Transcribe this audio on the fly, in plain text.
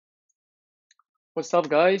What's up,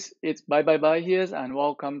 guys? It's Bye here, and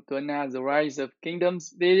welcome to another Rise of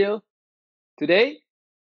Kingdoms video. Today,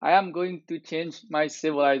 I am going to change my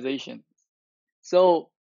civilization. So,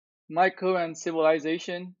 my current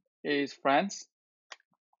civilization is France,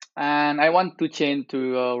 and I want to change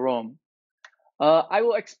to Rome. I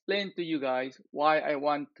will explain to you guys why I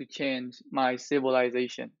want to change my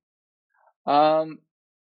civilization. Um,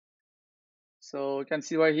 so you can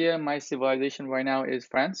see right here, my civilization right now is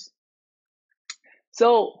France.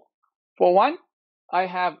 So, for one, I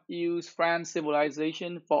have used France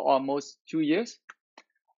civilization for almost 2 years.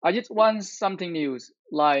 I just want something new,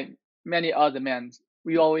 like many other men.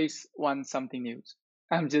 We always want something new.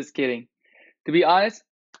 I'm just kidding. To be honest,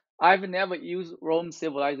 I've never used Rome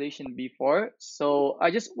civilization before, so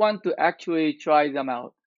I just want to actually try them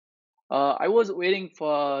out. I was waiting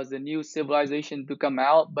for the new civilization to come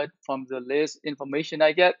out, but from the latest information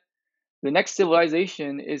I get, the next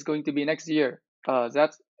civilization is going to be next year.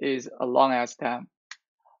 That is a long ass time.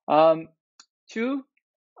 Um, Two,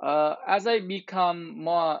 as I become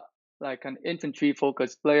more like an infantry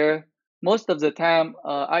focused player, most of the time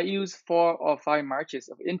I use 4 or 5 marches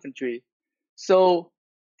of infantry. So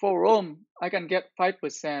for Rome, I can get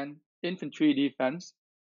 5% infantry defense.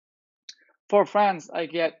 For France, I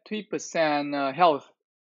get 3% health.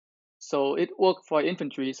 So it worked for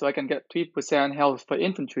infantry, so I can get 3% health for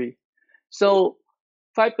infantry. So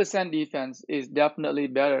 5% defense is definitely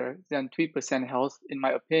better than 3% health, in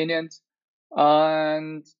my opinion.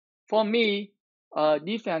 And for me,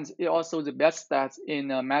 defense is also the best stats in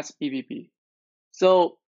mass PvP.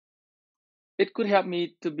 So it could help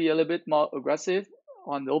me to be a little bit more aggressive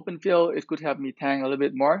on the open field. It could help me tank a little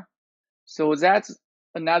bit more. So that's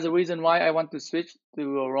another reason why I want to switch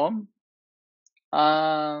to Rome.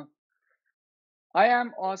 Uh, I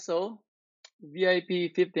am also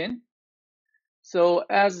VIP 15. So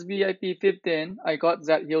as VIP 15, I got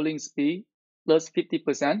that healing speed plus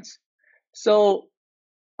 50%. So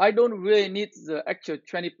I don't really need the actual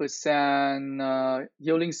 20%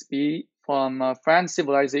 healing speed from France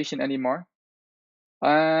civilization anymore.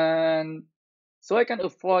 And so I can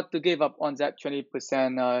afford to give up on that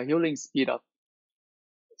 20% healing speed up.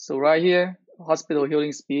 So right here, hospital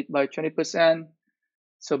healing speed by 20%.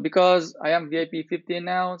 So because I am VIP 15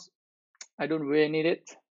 now, I don't really need it.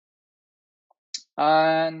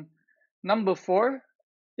 And number 4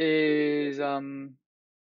 is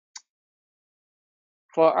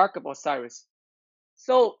for Ark of Osiris.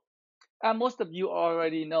 So most of you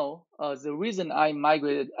already know the reason I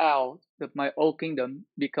migrated out of my old kingdom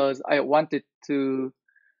because I wanted to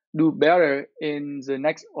do better in the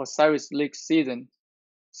next Osiris League season.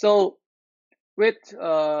 So with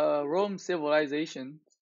Rome civilization,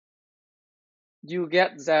 you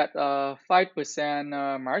get that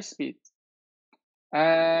 5% march speed.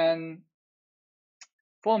 And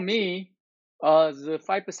for me, the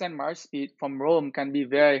 5% march speed from Rome can be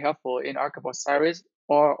very helpful in Ark of Osiris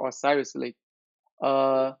or Osiris League.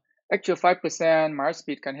 Uh, Actual 5% march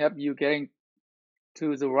speed can help you getting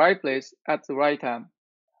to the right place at the right time.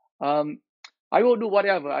 Um, I will do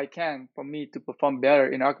whatever I can for me to perform better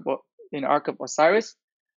in Ark of Osiris,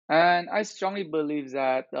 and I strongly believe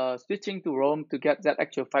that switching to Rome to get that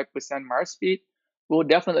actual 5% march speed will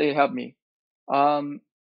definitely help me. Um,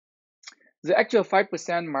 the actual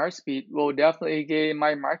 5% march speed will definitely give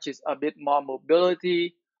my marches a bit more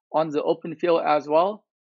mobility on the open field as well.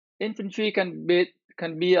 Infantry can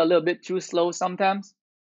be a little bit too slow sometimes.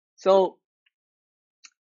 So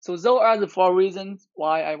those are the 4 reasons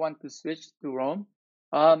why I want to switch to Rome.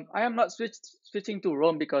 I am not switching to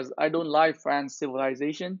Rome because I don't like France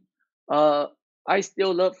civilization. Uh, I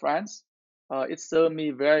still love France. It served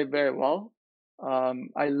me very, very well.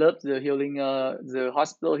 I love the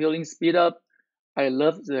hospital healing speed up. I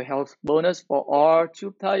love the health bonus for all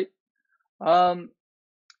troop type. Um,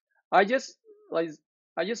 I just like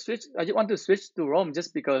I just want to switch to Rome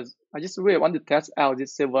just because I just really want to test out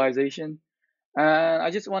this civilization, and I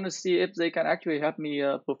just want to see if they can actually help me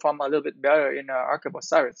perform a little bit better in Ark of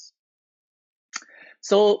Osiris.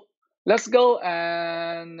 So let's go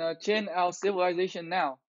and change our civilization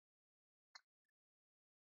now.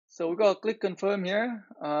 So we're gonna click confirm here.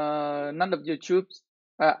 None of your troops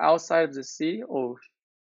are outside of the sea. Oh,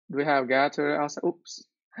 do we have Gator outside? Oops,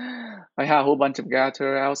 I have a whole bunch of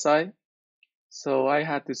Gator outside. So I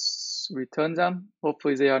had to return them.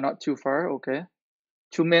 Hopefully they are not too far. Okay,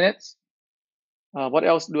 2 minutes. What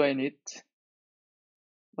else do I need?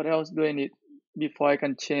 What else do I need before I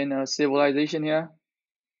can change civilization here?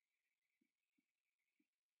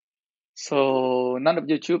 So none of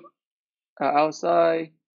your troops are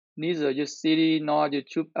outside. Neither your city nor your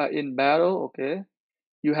troops are in battle. Okay.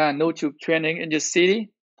 You had no troop training in your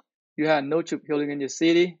city. You had no troop healing in your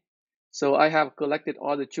city. So I have collected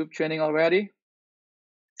all the troop training already.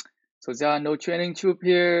 So there are no training troop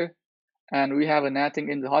here, and we have nothing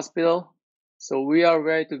in the hospital. So we are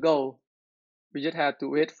ready to go. We just have to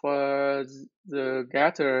wait for the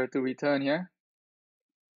gather to return here.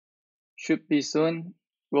 Should be soon.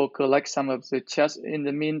 We'll collect some of the chests in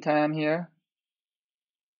the meantime here.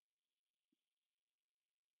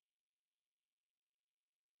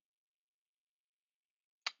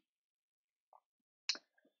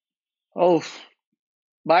 Oh,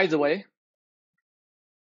 by the way,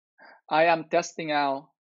 I am testing out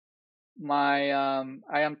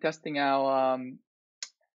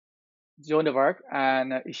Joan of Arc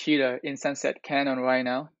and Ishida in Sunset Canyon right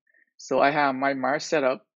now. So I have my Mars set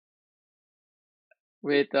up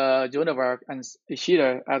with Joan of Arc and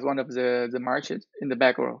Ishida as one of the marches in the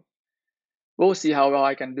back row. We'll see how well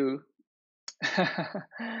I can do.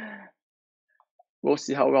 We'll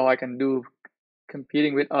see how well I can do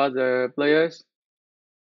competing with other players.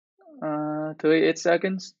 38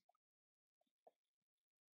 seconds.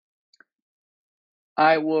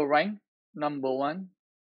 I will rank number 1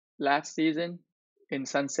 last season in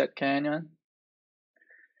Sunset Canyon.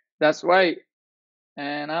 That's right.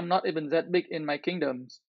 And I'm not even that big in my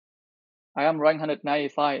kingdoms. I am ranked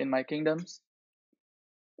 195 in my kingdoms.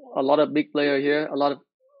 A lot of big player here, a lot of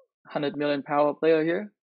 100 million power player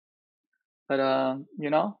here. But you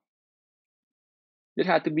know, you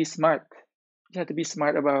have to be smart. You have to be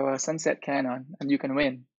smart about Sunset Canyon, and you can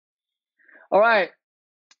win. All right.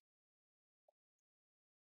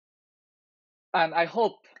 And I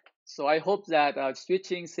hope that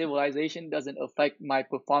switching civilization doesn't affect my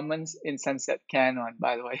performance in Sunset Canyon,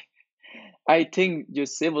 by the way. I think your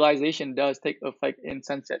civilization does take effect in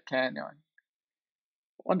Sunset Canyon.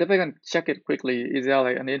 I wonder if I can check it quickly. Is there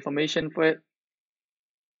like any information for it?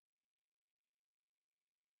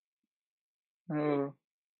 Uh,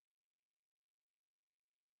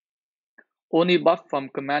 Only buff from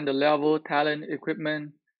commander level, talent,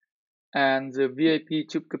 equipment, and the VIP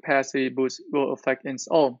troop capacity boost will affect in.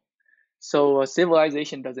 Oh, so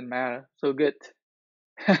civilization doesn't matter. So good.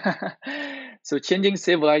 So changing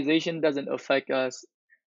civilization doesn't affect us.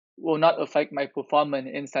 Will not affect my performance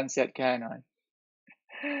in Sunset Canyon.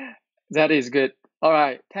 That is good. All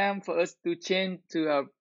right, time for us to change to a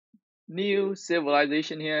new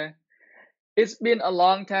civilization here. It's been a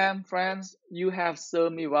long time, friends. You have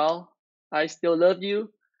served me well. I still love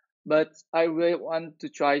you, but I really want to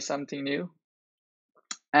try something new.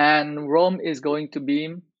 And Rome is going to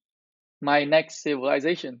be my next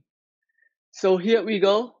civilization. So here we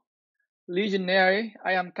go. Legionary,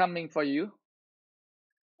 I am coming for you.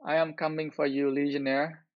 I am coming for you,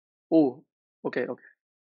 Legionnaire. Oh, okay, okay.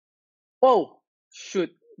 Oh,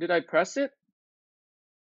 shoot. Did I press it?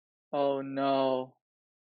 Oh no.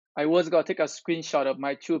 I was gonna take a screenshot of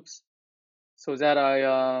my troops so that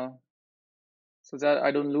I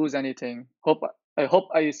don't lose anything. I hope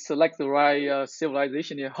I select the right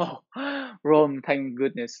civilization here. Oh, Rome, thank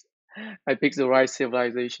goodness. I picked the right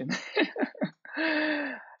civilization.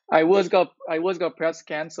 I was gonna press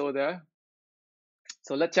cancel there.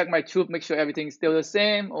 So let's check my troop, make sure everything's still the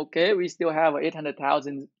same. Okay, we still have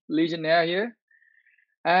 800,000 legionnaire here.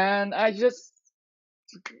 And I just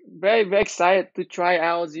very, very excited to try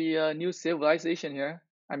out the new civilization here.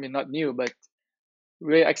 I mean, not new, but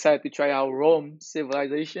really excited to try out Rome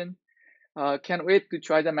civilization. Can't wait to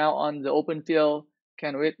try them out on the open field.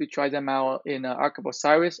 Can't wait to try them out in Ark of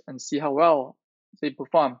Osiris and see how well they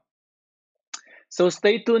perform. So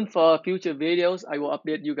stay tuned for future videos. I will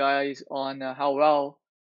update you guys on how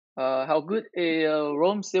good a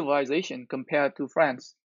Rome civilization compared to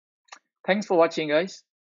France. Thanks for watching, guys.